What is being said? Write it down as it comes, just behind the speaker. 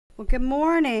Well, good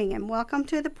morning and welcome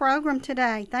to the program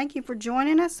today. Thank you for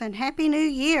joining us and Happy New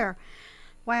Year.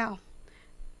 Wow,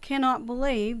 cannot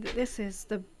believe that this is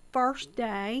the first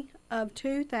day of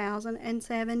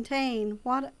 2017.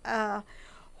 What a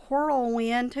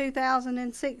whirlwind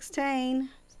 2016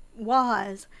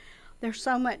 was. There's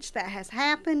so much that has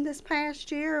happened this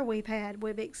past year. We've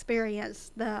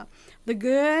experienced the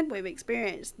good, we've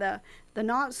experienced the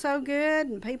not so good,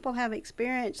 and people have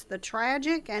experienced the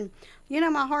tragic. And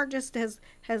my heart just has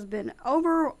been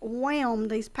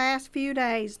overwhelmed these past few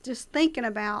days just thinking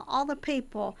about all the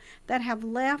people that have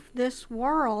left this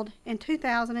world in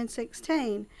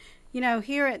 2016.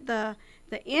 Here at the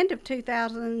end of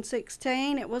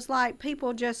 2016, it was like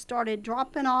people just started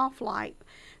dropping off like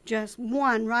just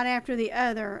one right after the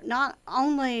other. Not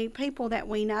only people that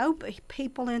we know, but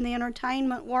people in the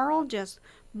entertainment world, just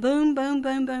boom, boom,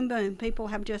 boom, boom, boom. People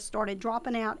have just started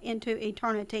dropping out into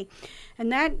eternity.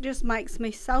 And that just makes me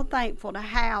so thankful to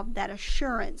have that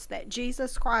assurance that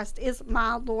Jesus Christ is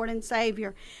my Lord and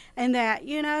Savior. And that,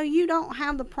 you don't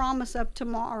have the promise of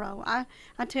tomorrow. I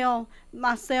tell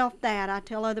myself that. I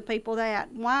tell other people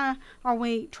that. Why are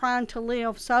we trying to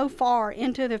live so far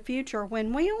into the future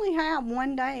when we only have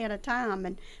one day at a time?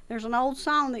 And there's an old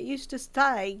song that used to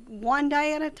say, one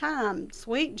day at a time,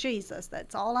 sweet Jesus,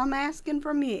 that's all I'm asking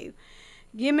from you.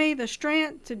 Give me the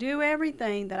strength to do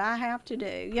everything that I have to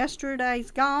do. Yesterday's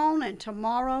gone and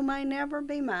tomorrow may never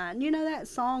be mine. That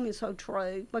song is so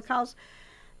true because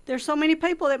there's so many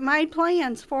people that made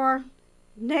plans for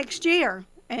next year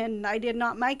and they did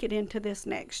not make it into this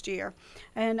next year.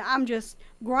 And I'm just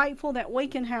grateful that we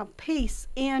can have peace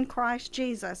in Christ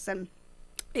Jesus. And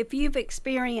if you've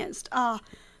experienced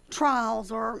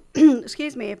trials or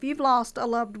if you've lost a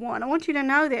loved one, I want you to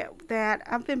know that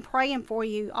I've been praying for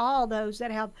you, all those that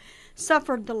have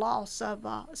suffered the loss of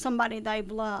somebody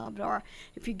they've loved, or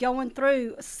if you're going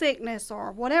through sickness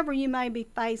or whatever you may be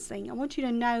facing. I want you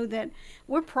to know that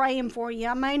we're praying for you.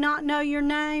 I may not know your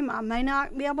name, I may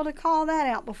not be able to call that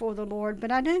out before the Lord,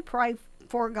 but I do pray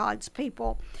for God's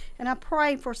people, and I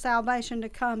pray for salvation to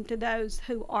come to those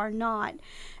who are not.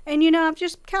 And I've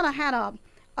just kind of had a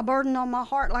burden on my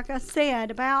heart, like I said,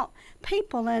 about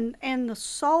people and the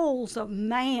souls of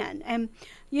man. And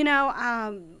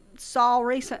I saw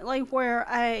recently where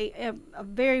a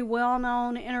very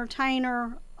well-known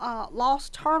entertainer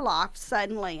lost her life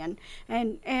suddenly, and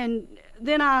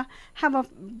then I have a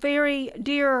very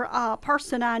dear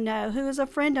person I know who is a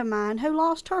friend of mine who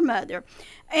lost her mother,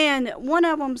 and one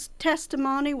of them's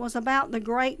testimony was about the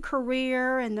great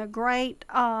career and the great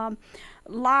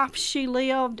life she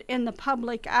lived in the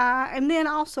public eye, and then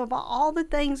also about all the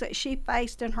things that she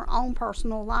faced in her own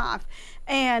personal life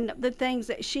and the things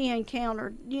that she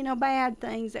encountered, bad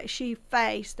things that she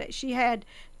faced, that she had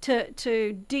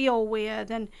to deal with,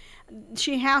 and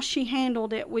how she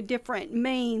handled it with different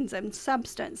means and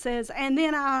substances. And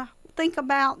then I think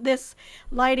about this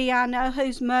lady I know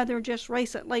whose mother just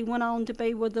recently went on to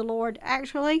be with the Lord.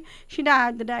 Actually, she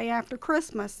died the day after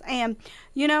Christmas. And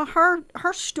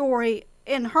her story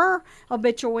in her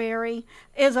obituary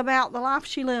is about the life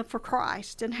she lived for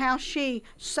Christ and how she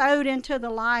sowed into the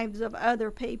lives of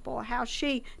other people, how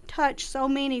she touched so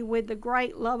many with the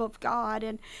great love of God,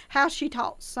 and how she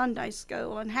taught Sunday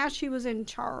school, and how she was in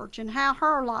church, and how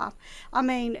her life,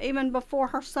 even before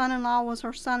her son-in-law was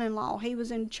her son-in-law, he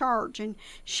was in church, and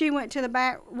she went to the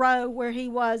back row where he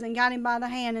was and got him by the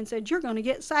hand and said, "You're going to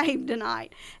get saved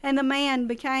tonight." And the man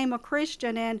became a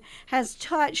Christian and has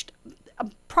touched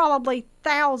probably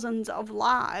thousands of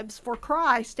lives for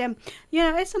Christ. And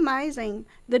it's amazing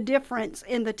the difference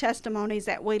in the testimonies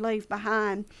that we leave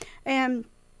behind. And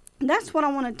that's what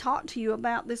I want to talk to you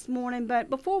about this morning. But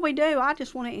before we do, I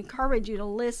just want to encourage you to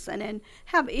listen and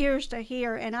have ears to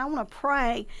hear. And I want to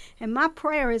pray. And my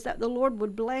prayer is that the Lord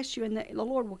would bless you, and that the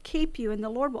Lord will keep you, and the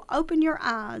Lord will open your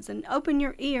eyes and open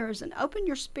your ears and open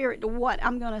your spirit to what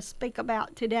I'm going to speak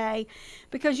about today.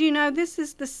 Because, this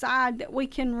is the side that we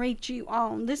can reach you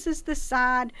on. This is the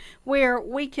side where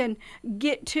we can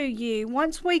get to you.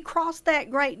 Once we cross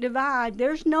that great divide,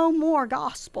 there's no more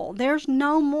gospel. There's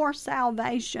no more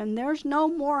salvation. There's no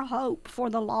more hope for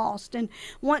the lost. And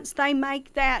once they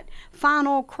make that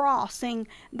final crossing,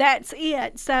 that's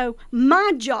it. So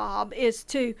my job is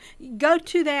to go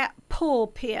to that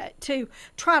pulpit to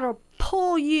try to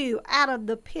pull you out of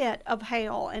the pit of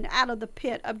hell and out of the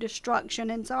pit of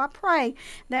destruction. And so I pray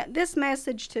that this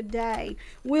message today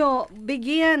will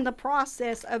begin the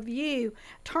process of you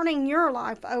turning your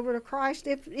life over to Christ,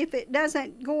 if it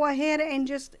doesn't go ahead and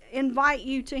just invite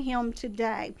you to Him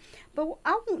today. But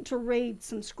I want to read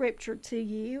some scripture to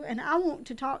you, and I want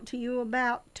to talk to you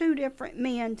about two different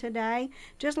men today,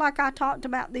 just like I talked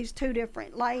about these two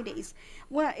different ladies.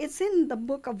 Well, it's in the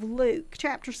book of Luke,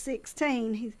 chapter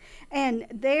 16, and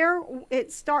there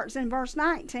it starts in verse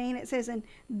 19. It says, "And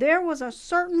there was a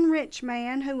certain rich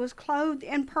man who was clothed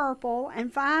in purple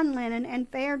and fine linen and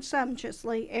fared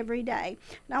sumptuously every day."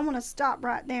 And I want to stop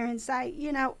right there and say,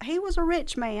 he was a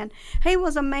rich man. He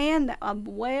was a man that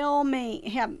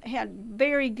had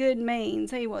very good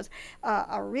means. He was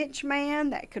a rich man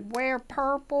that could wear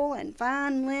purple and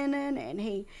fine linen, and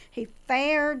he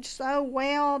fared so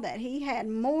well that he had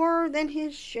more than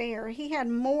his share. He had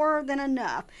more than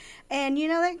enough. And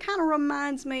that kind of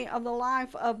reminds me of the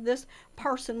life of this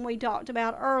person we talked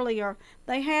about earlier.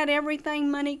 They had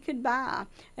everything money could buy,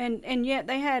 and yet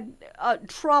they had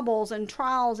troubles and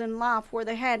trials in life where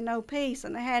they had no peace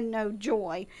and they had no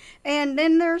joy. And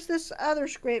then there's this other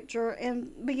scripture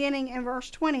beginning in verse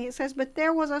 20. It says, "But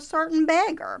there was a certain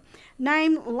beggar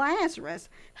named Lazarus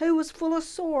who was full of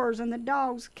sores, and the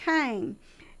dogs came.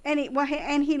 And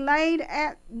he laid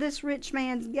at this rich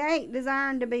man's gate,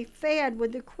 desiring to be fed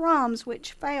with the crumbs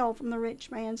which fell from the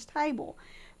rich man's table.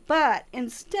 But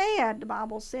instead," the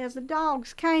Bible says, "the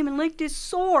dogs came and licked his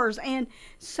sores. And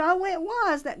so it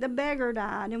was that the beggar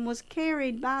died and was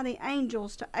carried by the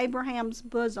angels to Abraham's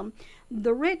bosom.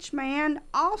 The rich man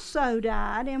also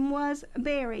died and was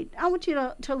buried." I want you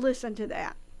to listen to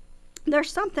that.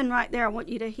 There's something right there I want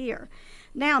you to hear.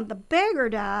 Now, the beggar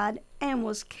died and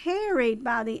was carried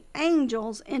by the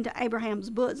angels into Abraham's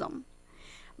bosom.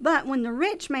 But when the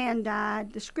rich man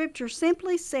died, the scripture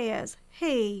simply says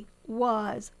he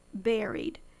was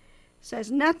buried. It says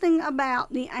nothing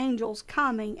about the angels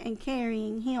coming and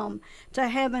carrying him to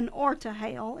heaven or to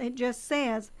hell. It just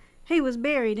says he was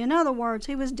buried. In other words,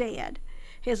 he was dead.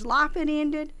 His life had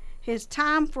ended. His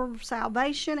time for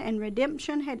salvation and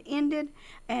redemption had ended,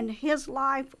 and his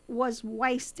life was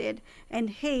wasted, and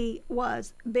he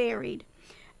was buried.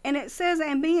 And it says,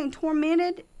 "And being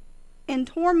tormented in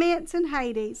torments in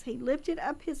Hades, he lifted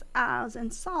up his eyes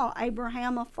and saw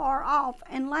Abraham afar off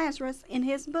and Lazarus in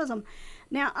his bosom."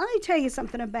 Now, let me tell you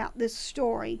something about this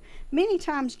story. Many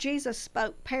times Jesus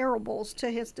spoke parables to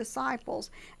his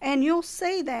disciples, and you'll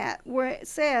see that where it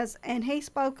says, "And he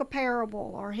spoke a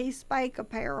parable," or "he spake a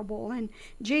parable," and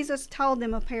Jesus told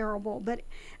them a parable. But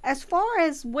as far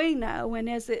as we know, and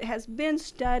as it has been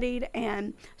studied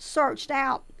and searched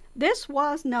out, this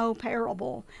was no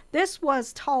parable. This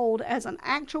was told as an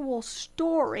actual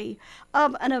story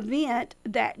of an event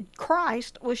that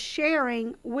Christ was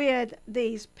sharing with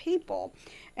these people.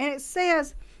 And it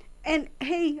says, "And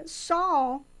he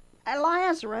saw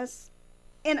Lazarus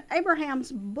in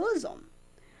Abraham's bosom."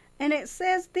 And it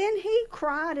says, "Then he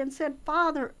cried and said,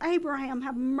 Father Abraham,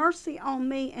 have mercy on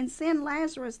me, and send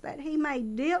Lazarus that he may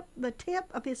dip the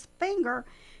tip of his finger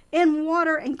in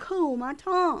water and cool my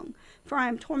tongue, for I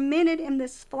am tormented in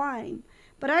this flame."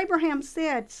 But Abraham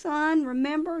said, "Son,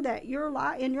 remember that in your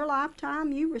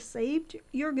lifetime you received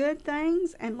your good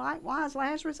things, and likewise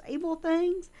Lazarus evil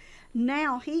things.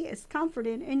 Now he is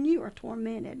comforted, and you are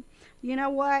tormented." You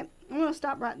know what? I'm going to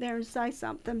stop right there and say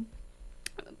something,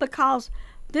 because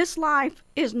this life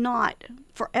is not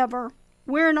forever.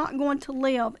 We're not going to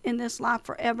live in this life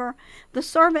forever. The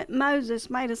servant Moses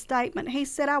made a statement. He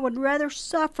said, "I would rather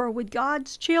suffer with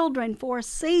God's children for a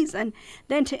season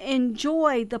than to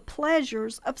enjoy the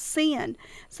pleasures of sin."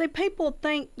 See, people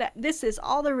think that this is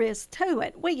all there is to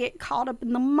it. We get caught up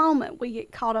in the moment. We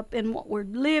get caught up in what we're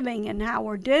living and how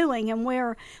we're doing, and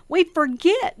we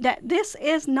forget that this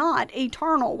is not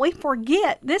eternal. We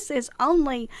forget this is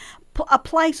only a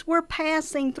place we're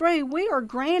passing through. We are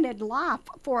granted life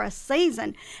for a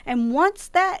season, and once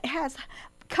that has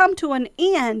come to an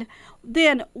end,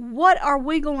 then what are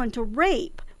we going to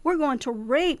reap? We're going to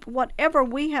reap whatever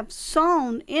we have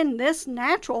sown in this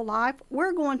natural life.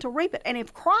 We're going to reap it. And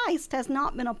if Christ has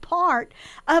not been a part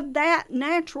of that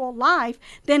natural life,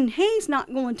 then he's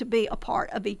not going to be a part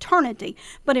of eternity.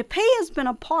 But if he has been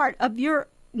a part of your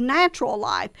natural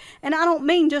life. And I don't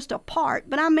mean just a part,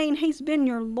 but I mean He's been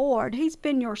your Lord. He's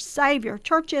been your Savior.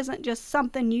 Church isn't just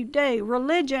something you do.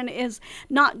 Religion is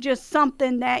not just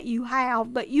something that you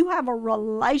have, but you have a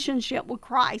relationship with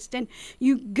Christ. And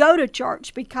you go to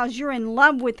church because you're in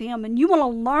love with Him and you want to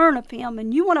learn of Him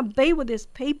and you want to be with His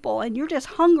people and you're just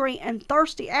hungry and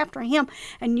thirsty after Him.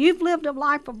 And you've lived a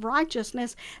life of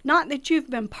righteousness, not that you've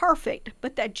been perfect,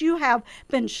 but that you have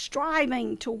been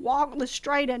striving to walk the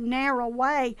straight and narrow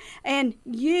way. And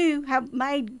you have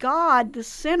made God the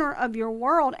center of your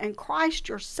world and Christ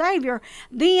your Savior,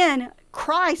 then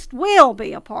Christ will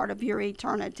be a part of your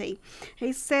eternity.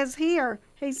 He says here,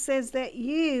 he says that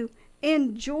you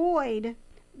enjoyed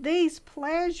these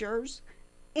pleasures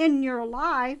in your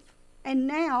life and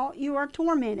now you are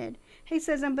tormented. He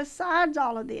says, and besides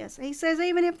all of this, he says,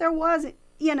 even if there wasn't,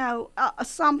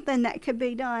 something that could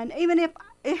be done, even if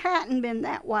it hadn't been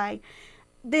that way,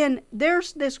 then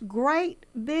there's this great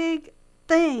big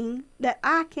thing that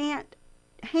I can't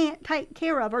take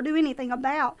care of or do anything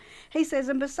about. He says,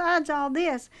 and besides all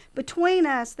this, between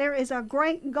us there is a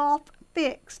great gulf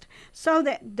fixed, so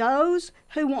that those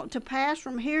who want to pass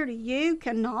from here to you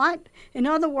cannot. In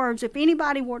other words, if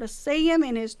anybody were to see him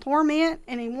in his torment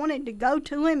and he wanted to go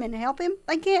to him and help him,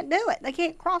 they can't do it. They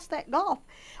can't cross that gulf.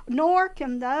 Nor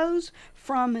can those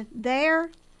from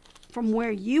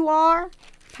where you are,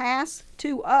 pass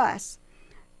to us.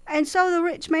 And so the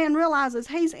rich man realizes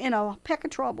he's in a peck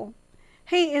of trouble.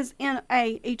 He is in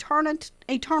a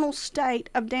eternal state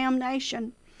of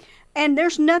damnation. And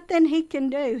there's nothing he can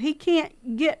do. He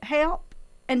can't get help,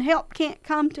 and help can't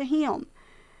come to him.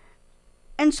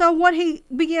 And so what he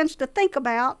begins to think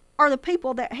about are the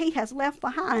people that he has left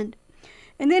behind.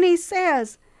 And then he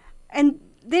says, I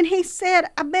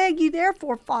beg you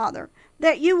therefore, Father,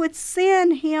 that you would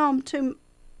send him to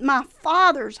my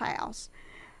father's house,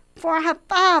 for I have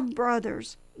 5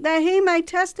 brothers, that he may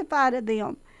testify to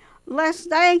them, lest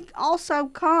they also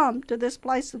come to this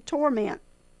place of torment.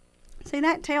 See,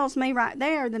 that tells me right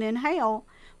there that in hell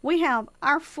we have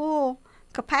our full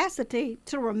capacity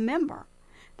to remember,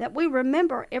 that we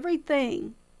remember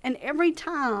everything and every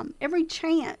time, every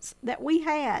chance that we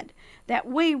had, that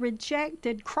we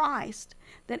rejected Christ,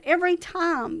 that every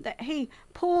time that He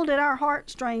pulled at our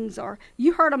heartstrings, or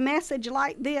you heard a message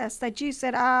like this that you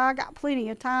said, I got plenty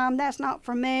of time, that's not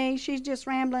for me, she's just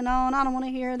rambling on, I don't want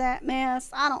to hear that mess,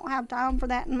 I don't have time for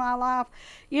that in my life.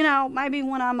 Maybe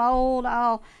when I'm old,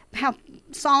 I'll have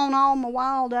sown all my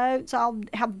wild oats, I'll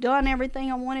have done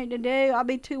everything I wanted to do, I'll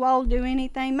be too old to do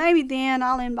anything, maybe then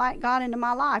I'll invite God into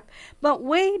my life. But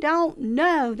we don't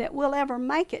know that we'll ever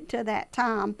make it to that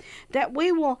time, that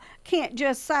can't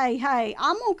just say, hey,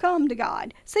 I'm going to come to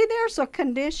God. See, there's a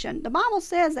condition. The Bible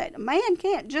says that a man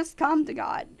can't just come to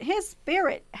God. His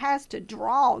Spirit has to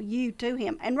draw you to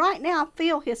Him. And right now, I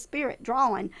feel His Spirit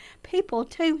drawing people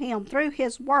to Him through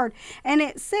His Word. And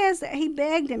it says that He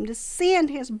begged Him to send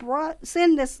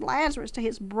this Lazarus to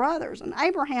his brothers. And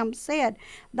Abraham said,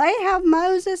 they have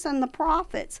Moses and the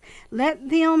prophets. Let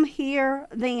them hear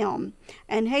them.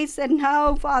 And he said,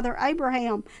 no, Father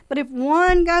Abraham, but if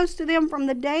one goes to them from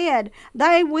the dead,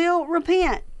 they will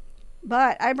repent.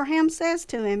 But Abraham says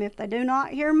to him, if they do not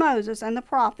hear Moses and the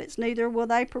prophets, neither will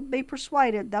they be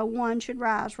persuaded, though one should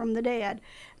rise from the dead.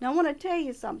 Now I want to tell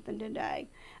you something today.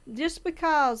 Just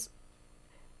because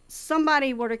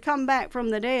somebody were to come back from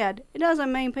the dead, it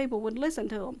doesn't mean people would listen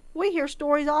to them. We hear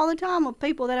stories all the time of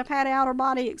people that have had outer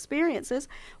body experiences.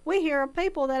 We hear of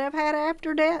people that have had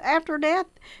after death,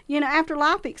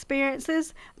 afterlife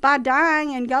experiences by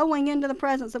dying and going into the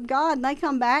presence of God. And they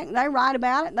come back, they write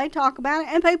about it, they talk about it,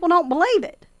 and people don't believe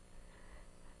it.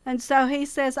 And so he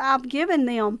says, I've given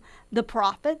them the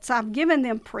prophets, I've given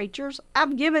them preachers,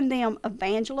 I've given them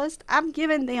evangelists, I've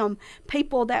given them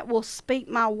people that will speak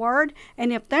my word.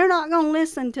 And if they're not going to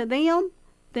listen to them,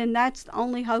 then that's the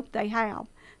only hope they have.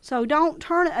 So don't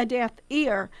turn a deaf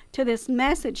ear to this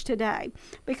message today,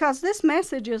 because this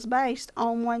message is based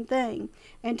on one thing.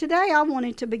 And today I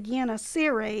wanted to begin a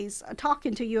series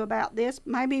talking to you about this.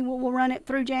 Maybe we'll run it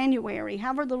through January,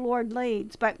 however the Lord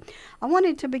leads. But I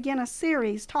wanted to begin a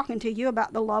series talking to you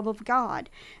about the love of God.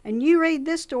 And you read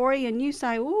this story and you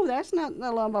say, oh, that's not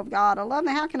the love of God.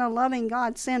 How can a loving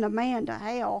God send a man to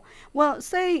hell? Well,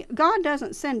 see, God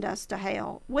doesn't send us to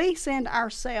hell. We send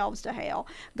ourselves to hell.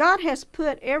 God has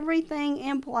put everything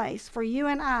in place for you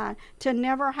and I to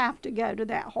never have to go to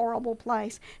that horrible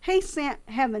place. He sent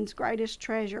heaven's greatest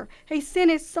treasure. He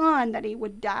sent his son that he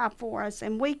would die for us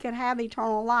and we could have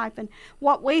eternal life. And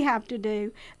what we have to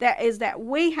do that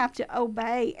we have to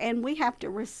obey, and we have to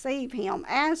receive him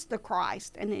as the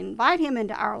Christ and invite him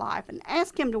into our life and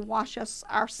ask him to wash us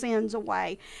our sins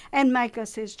away and make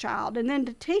us his child, and then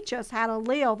to teach us how to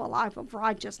live a life of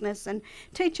righteousness and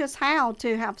teach us how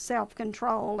to have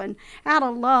self-control and how to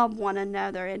love one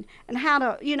another and how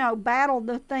to, battle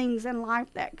the things in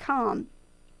life that come.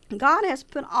 God has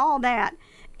put all that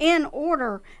in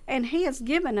order, and he has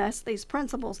given us these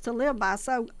principles to live by.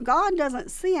 So God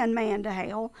doesn't send man to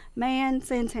hell. Man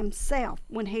sends himself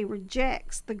when he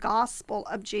rejects the gospel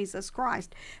of Jesus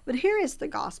Christ. But here is the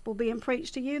gospel being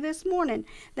preached to you this morning,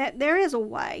 that there is a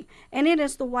way, and it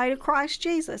is the way to Christ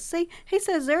Jesus. See, he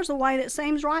says there's a way that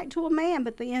seems right to a man,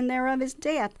 but the end thereof is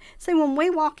death. See, when we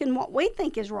walk in what we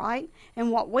think is right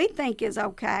and what we think is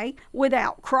okay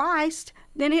without Christ,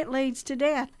 then it leads to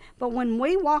death. But when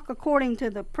we walk according to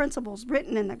the principles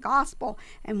written in the gospel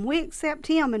and we accept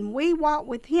him and we walk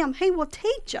with him, he will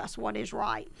teach us what is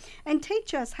right and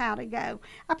teach us how to go.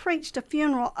 I preached a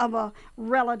funeral of a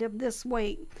relative this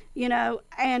week,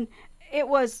 and it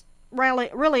was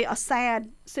really a sad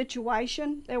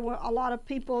situation. There were a lot of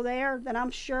people there that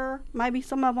I'm sure maybe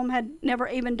some of them had never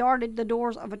even darted the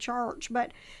doors of a church.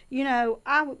 But,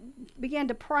 I began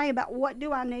to pray about what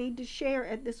do I need to share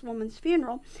at this woman's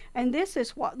funeral. And this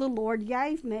is what the Lord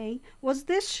gave me, was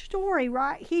this story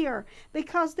right here,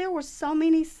 because there were so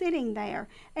many sitting there.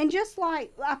 And just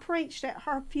like I preached at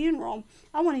her funeral,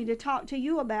 I wanted to talk to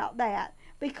you about that.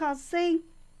 Because, see,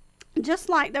 just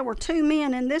like there were two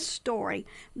men in this story,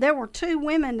 there were two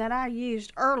women that I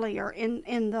used earlier in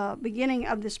the beginning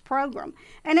of this program.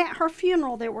 And at her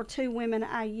funeral, there were two women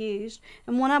I used.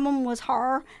 And one of them was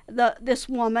this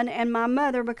woman, and my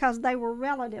mother, because they were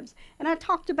relatives. And I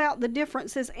talked about the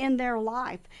differences in their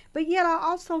life. But yet I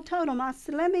also told them, I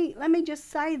said, let me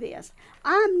just say this.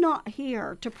 I'm not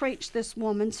here to preach this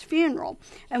woman's funeral.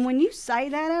 And when you say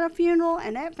that at a funeral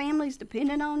and that family's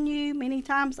dependent on you, many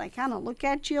times they kind of look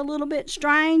at you a little bit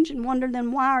strange and wonder,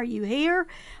 then why are you here?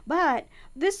 But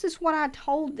this is what I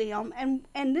told them,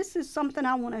 and this is something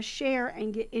I want to share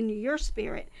and get into your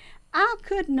spirit. I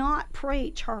could not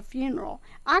preach her funeral.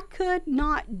 I could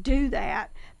not do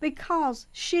that because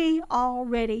she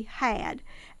already had.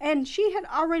 And she had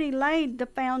already laid the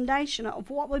foundation of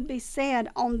what would be said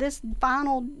on this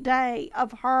final day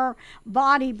of her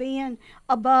body being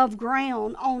above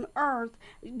ground on earth,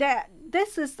 that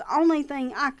this is the only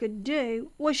thing I could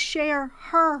do was share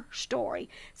her story.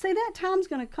 See, that time's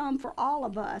going to come for all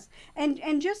of us.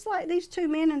 And just like these two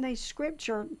men in these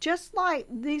scripture, just like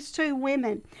these two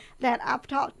women that I've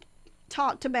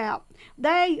talked about,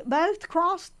 they both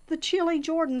crossed the chilly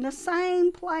Jordan, the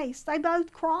same place. They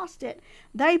both crossed it.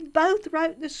 They both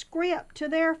wrote the script to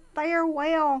their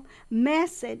farewell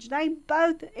message.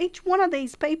 Each one of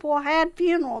these people had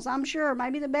funerals, I'm sure.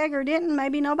 Maybe the beggar didn't.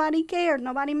 Maybe nobody cared.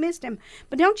 Nobody missed him.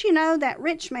 But don't you know that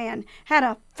rich man had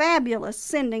a fabulous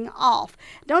sending off?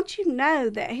 Don't you know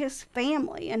that his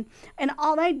family and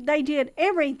all they did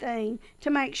everything to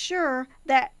make sure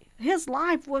that his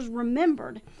life was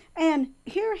remembered? And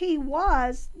here he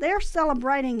was, they're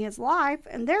celebrating his life,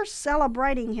 and they're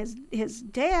celebrating his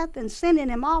death and sending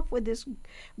him off with this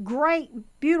great,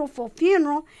 beautiful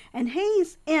funeral. And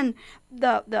he's in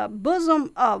the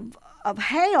bosom of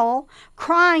hell,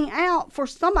 crying out for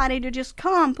somebody to just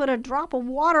come, put a drop of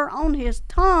water on his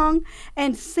tongue,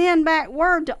 and send back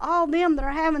word to all them that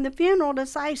are having the funeral to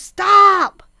say,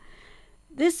 stop!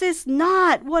 This is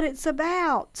not what it's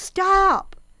about.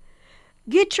 Stop!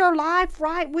 Get your life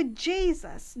right with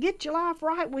Jesus. Get your life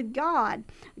right with God.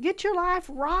 Get your life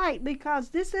right, because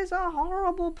this is a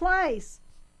horrible place.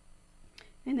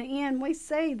 In the end, we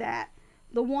see that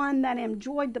the one that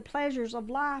enjoyed the pleasures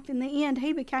of life, in the end,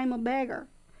 he became a beggar.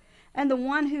 And the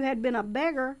one who had been a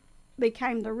beggar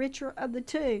became the richer of the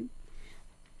two.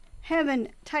 Heaven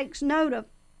takes note of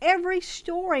every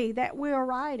story that we are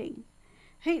writing.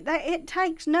 It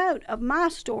takes note of my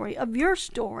story, of your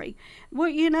story.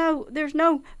 Well, there's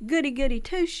no goody-goody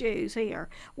two-shoes here.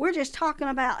 We're just talking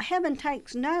about heaven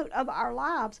takes note of our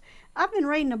lives. I've been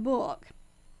reading a book.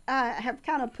 I have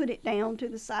kind of put it down to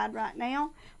the side right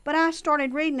now. But I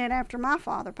started reading it after my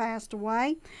father passed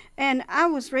away, and I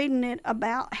was reading it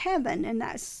about heaven, and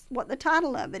that's what the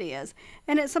title of it is.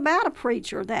 And it's about a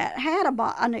preacher that had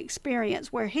an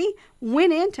experience where he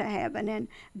went into heaven, and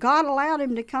God allowed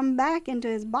him to come back into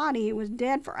his body. He was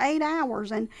dead for 8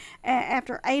 hours, and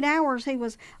after 8 hours he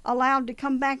was allowed to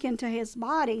come back into his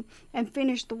body and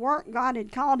finish the work God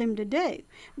had called him to do.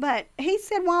 But he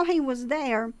said while he was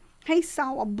there, he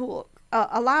saw a book,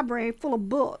 a library full of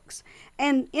books,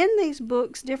 and in these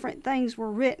books different things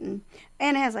were written.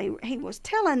 And as he was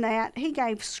telling that, he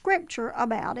gave scripture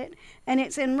about it, and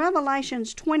it's in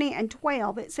Revelations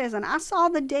 20:12. It says, "And I saw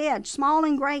the dead, small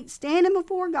and great, standing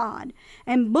before God,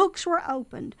 and books were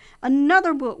opened.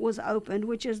 Another book was opened,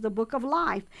 which is the book of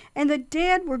life, and the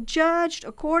dead were judged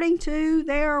according to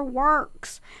their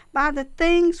works by the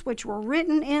things which were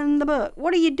written in the book."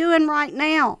 What are you doing right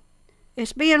now?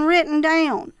 It's being written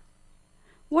down.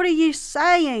 What are you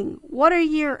saying? What are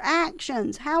your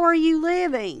actions? How are you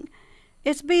living?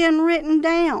 It's being written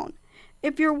down.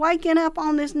 If you're waking up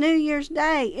on this New Year's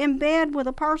Day in bed with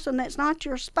a person that's not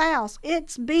your spouse,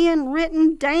 it's being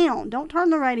written down. Don't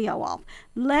turn the radio off.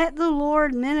 Let the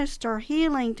Lord minister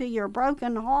healing to your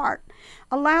broken heart.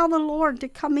 Allow the Lord to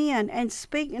come in and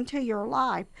speak into your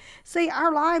life. See,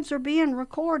 our lives are being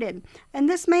recorded. And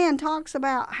this man talks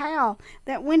about how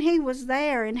that when he was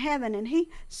there in heaven and he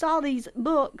saw these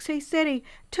books, he said he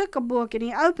took a book and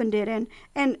he opened it,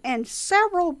 and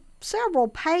several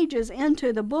pages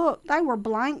into the book, they were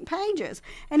blank pages.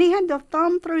 And he had to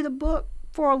thumb through the book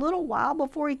for a little while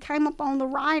before he came upon the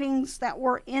writings that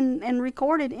were in and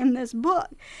recorded in this book.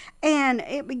 And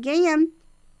it began,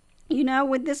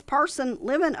 with this person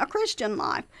living a Christian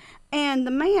life. And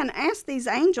the man asked these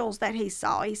angels that he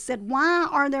saw, he said, "Why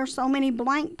are there so many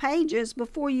blank pages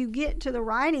before you get to the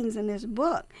writings in this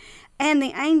book?" And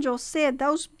the angel said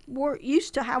those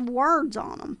used to have words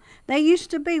on them. They used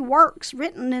to be works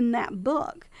written in that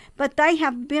book, but they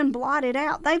have been blotted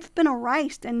out. They've been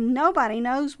erased, and nobody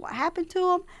knows what happened to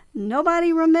them.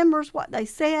 Nobody remembers what they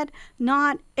said,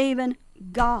 not even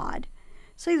God.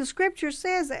 See, the scripture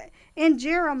says that in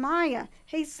Jeremiah,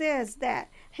 he said,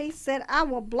 "I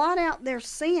will blot out their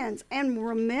sins and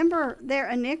remember their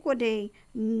iniquity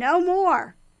no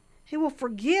more." He will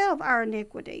forgive our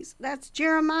iniquities. That's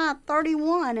Jeremiah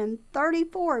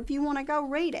 31:34 if you want to go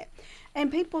read it.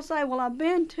 And people say, "Well, I've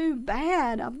been too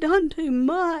bad. I've done too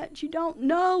much. You don't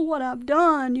know what I've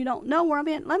done. You don't know where I've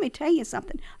been." Let me tell you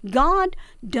something. God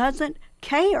doesn't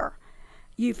care.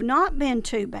 You've not been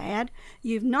too bad.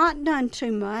 You've not done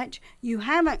too much. You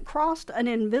haven't crossed an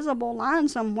invisible line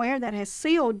somewhere that has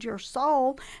sealed your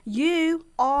soul. You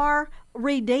are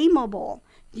redeemable.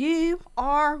 You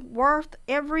are worth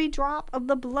every drop of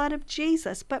the blood of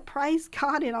Jesus. But praise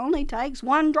God, it only takes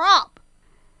one drop.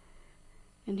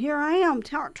 And here I am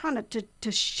trying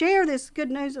to share this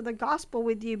good news of the gospel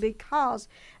with you, because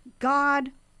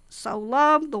God so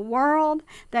loved the world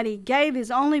that he gave his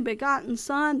only begotten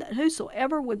Son, that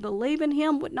whosoever would believe in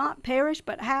him would not perish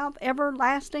but have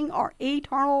everlasting or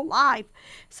eternal life.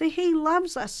 See, he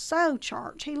loves us so,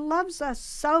 church. He loves us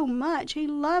so much. He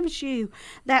loves you.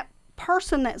 That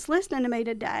person that's listening to me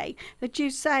today, that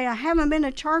you say, "I haven't been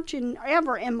to church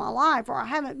ever in my life," or "I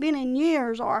haven't been in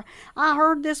years," or "I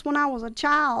heard this when I was a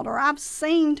child," or "I've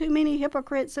seen too many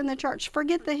hypocrites in the church."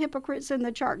 Forget the hypocrites in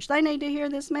the church. They need to hear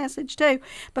this message too,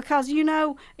 because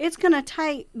it's going to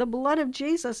take the blood of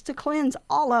Jesus to cleanse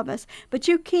all of us. But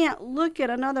you can't look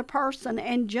at another person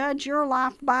and judge your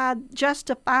life by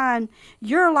justifying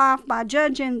your life by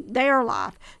judging their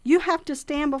life. You have to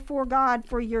stand before God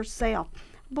for yourself.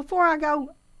 Before I go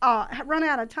run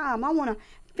out of time, I want to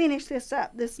finish this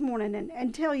up this morning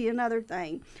and tell you another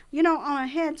thing. On a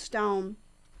headstone,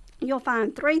 you'll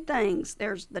find 3 things.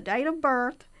 There's the date of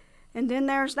birth, and then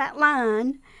there's that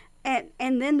line, and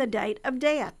then the date of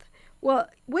death. Well,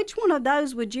 which one of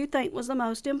those would you think was the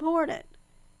most important?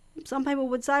 Some people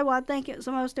would say, "Well, I think it was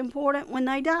the most important when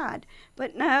they died."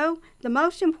 But no, the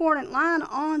most important line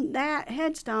on that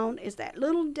headstone is that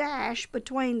little dash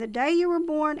between the day you were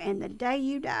born and the day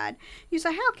you died. You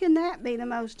say, "How can that be the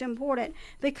most important?"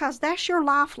 Because that's your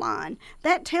lifeline.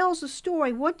 That tells the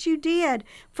story, what you did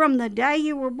from the day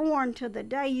you were born to the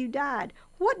day you died.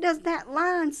 What does that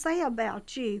line say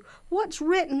about you? What's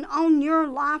written on your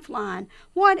lifeline?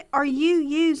 What are you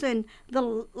using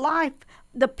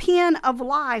the pen of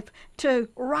life to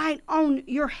write on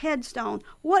your headstone?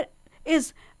 What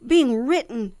is being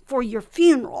written for your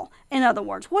funeral? In other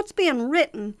words, what's being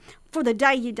written for the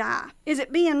day you die? Is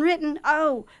it being written,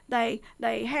 oh, they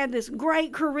had this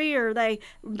great career,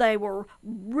 they were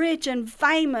rich and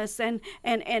famous, and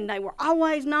they were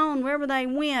always known wherever they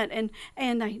went,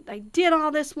 and they did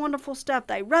all this wonderful stuff,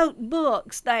 they wrote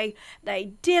books, they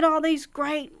did all these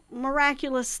great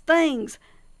miraculous things,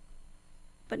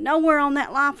 but nowhere on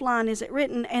that lifeline is it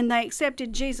written, and they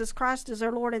accepted Jesus Christ as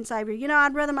their Lord and Savior. You know,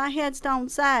 I'd rather my headstone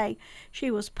say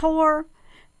she was poor,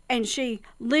 and she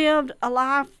lived a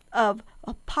life of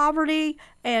poverty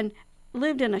and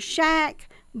lived in a shack,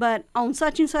 but on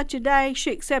such and such a day she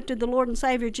accepted the Lord and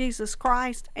Savior Jesus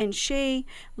Christ, and she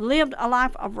lived a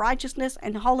life of righteousness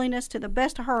and holiness to the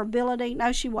best of her ability.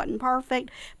 No, she wasn't perfect,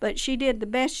 but she did the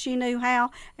best she knew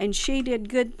how, and she did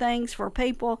good things for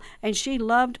people, and she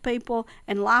loved people,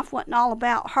 and life wasn't all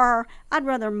about her. I'd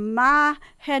rather my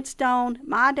headstone,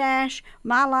 my dash,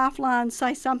 my lifeline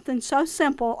say something so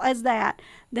simple as that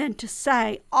than to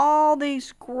say all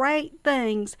these great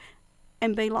things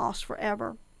and be lost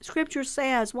forever. Scripture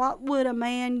says, what would a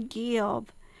man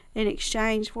give in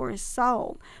exchange for his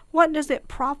soul? What does it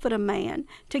profit a man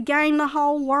to gain the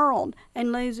whole world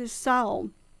and lose his soul?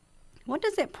 What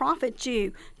does it profit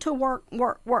you to work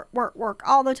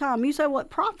all the time? You say, well,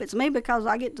 it profits me because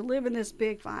I get to live in this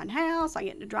big fine house. I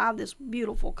get to drive this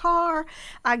beautiful car.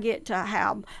 I get to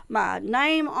have my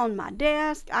name on my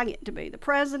desk. I get to be the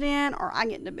president, or I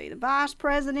get to be the vice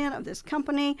president of this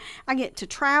company. I get to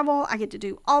travel. I get to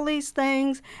do all these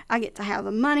things. I get to have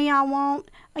the money I want.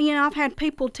 You know, I've had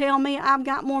people tell me I've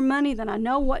got more money than I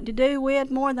know what to do with,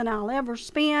 more than I'll ever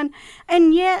spend,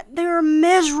 and yet they're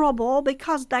miserable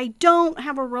because they don't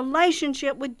have a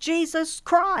relationship with Jesus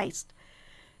Christ.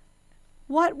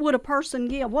 What would a person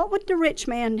give? What would the rich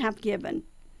man have given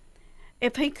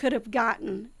if he could have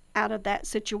gotten out of that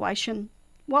situation?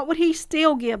 What would he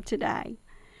still give today?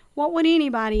 What would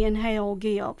anybody in hell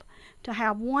give to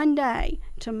have one day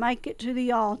to make it to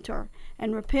the altar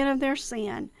and repent of their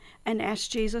sin and ask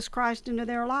Jesus Christ into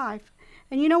their life?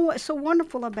 And you know what's so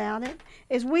wonderful about it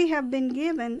is we have been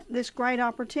given this great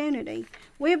opportunity.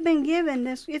 We have been given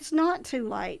this. It's not too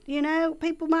late. You know,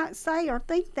 people might say or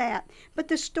think that, but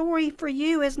the story for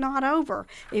you is not over.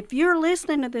 If you're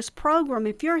listening to this program,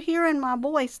 if you're hearing my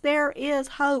voice, there is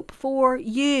hope for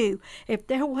you. If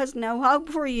there was no hope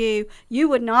for you, you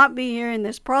would not be hearing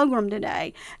this program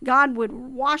today. God would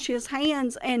wash his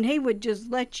hands and he would just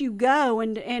let you go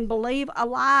and believe a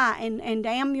lie and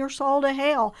damn your soul to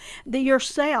hell.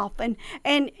 Yourself,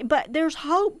 but there's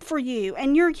hope for you,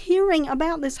 and you're hearing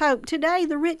about this hope today.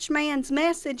 The rich man's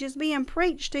message is being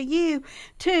preached to you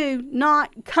to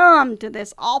not come to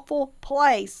this awful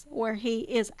place where he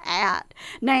is at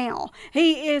now.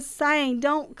 He is saying,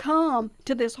 don't come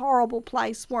to this horrible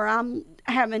place where I'm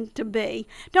having to be.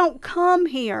 Don't come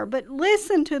here, but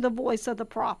listen to the voice of the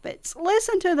prophets.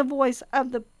 Listen to the voice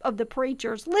of the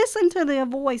preachers. Listen to the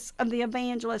voice of the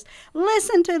evangelists.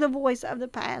 Listen to the voice of the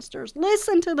pastors.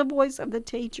 Listen to the voice of the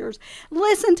teachers.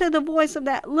 Listen to the voice of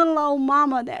that little old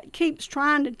mama that keeps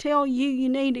trying to tell you you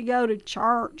need to go to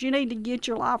church. You need to get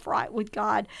your life right with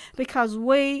God, because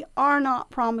we are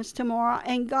not promised tomorrow,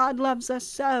 and God loves us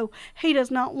so. He does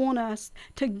not want us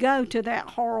to go to that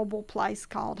horrible place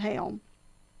called hell.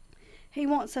 He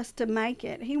wants us to make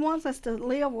it. He wants us to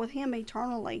live with him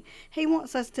eternally. He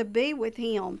wants us to be with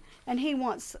him, and he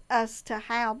wants us to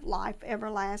have life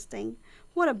everlasting.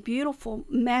 What a beautiful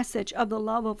message of the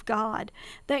love of God,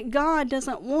 that God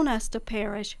doesn't want us to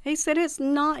perish. He said it's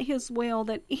not his will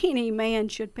that any man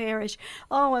should perish.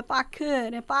 Oh, if I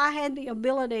could, if I had the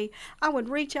ability, I would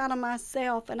reach out of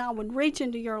myself and I would reach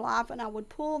into your life and I would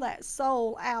pull that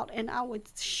soul out and I would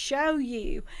show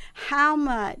you how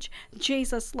much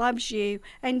Jesus loves you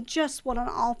and just what an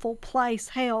awful place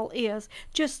hell is,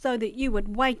 just so that you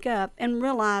would wake up and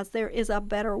realize there is a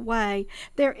better way.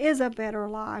 There is a better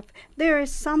life. There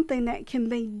is something that can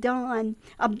be done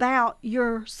about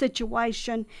your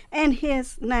situation, and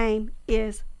his name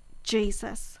is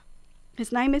Jesus.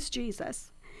 His name is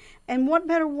Jesus. And what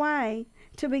better way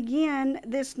to begin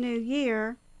this new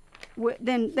year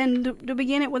than to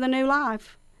begin it with a new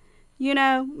life? You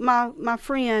know, my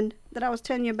friend that I was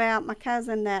telling you about, my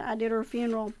cousin that I did her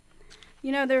funeral,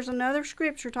 you know, there's another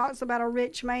scripture talks about a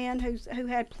rich man who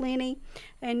had plenty,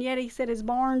 and yet he said his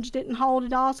barns didn't hold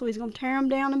it all, so he's going to tear them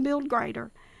down and build greater.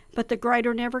 But the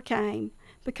greater never came,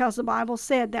 because the Bible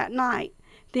said that night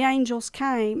the angels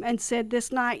came and said,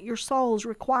 this night your soul's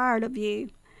required of you.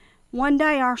 One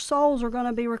day our souls are going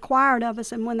to be required of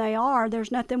us, and when they are,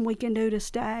 there's nothing we can do to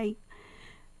stay.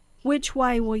 Which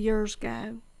way will yours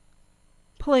go?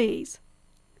 Please,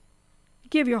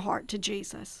 give your heart to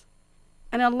Jesus.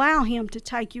 and allow Him to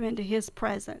take you into His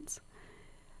presence.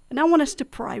 And I want us to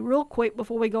pray real quick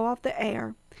before we go off the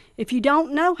air. If you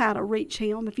don't know how to reach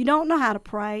Him, if you don't know how to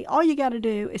pray, all you got to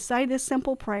do is say this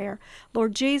simple prayer.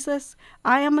 Lord Jesus,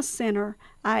 I am a sinner.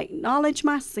 I acknowledge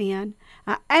my sin.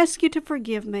 I ask you to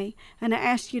forgive me, and I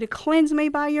ask you to cleanse me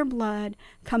by your blood.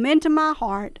 Come into my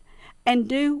heart and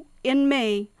do in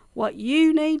me what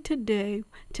you need to do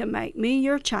to make me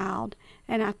your child.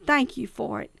 And I thank you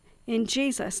for it. In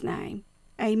Jesus' name,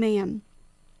 amen.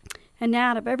 And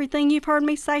now, out of everything you've heard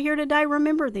me say here today,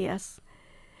 remember this.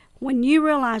 When you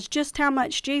realize just how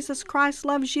much Jesus Christ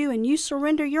loves you and you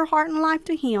surrender your heart and life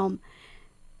to Him,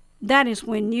 that is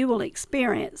when you will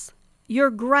experience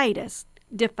your greatest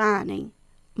defining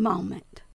moment.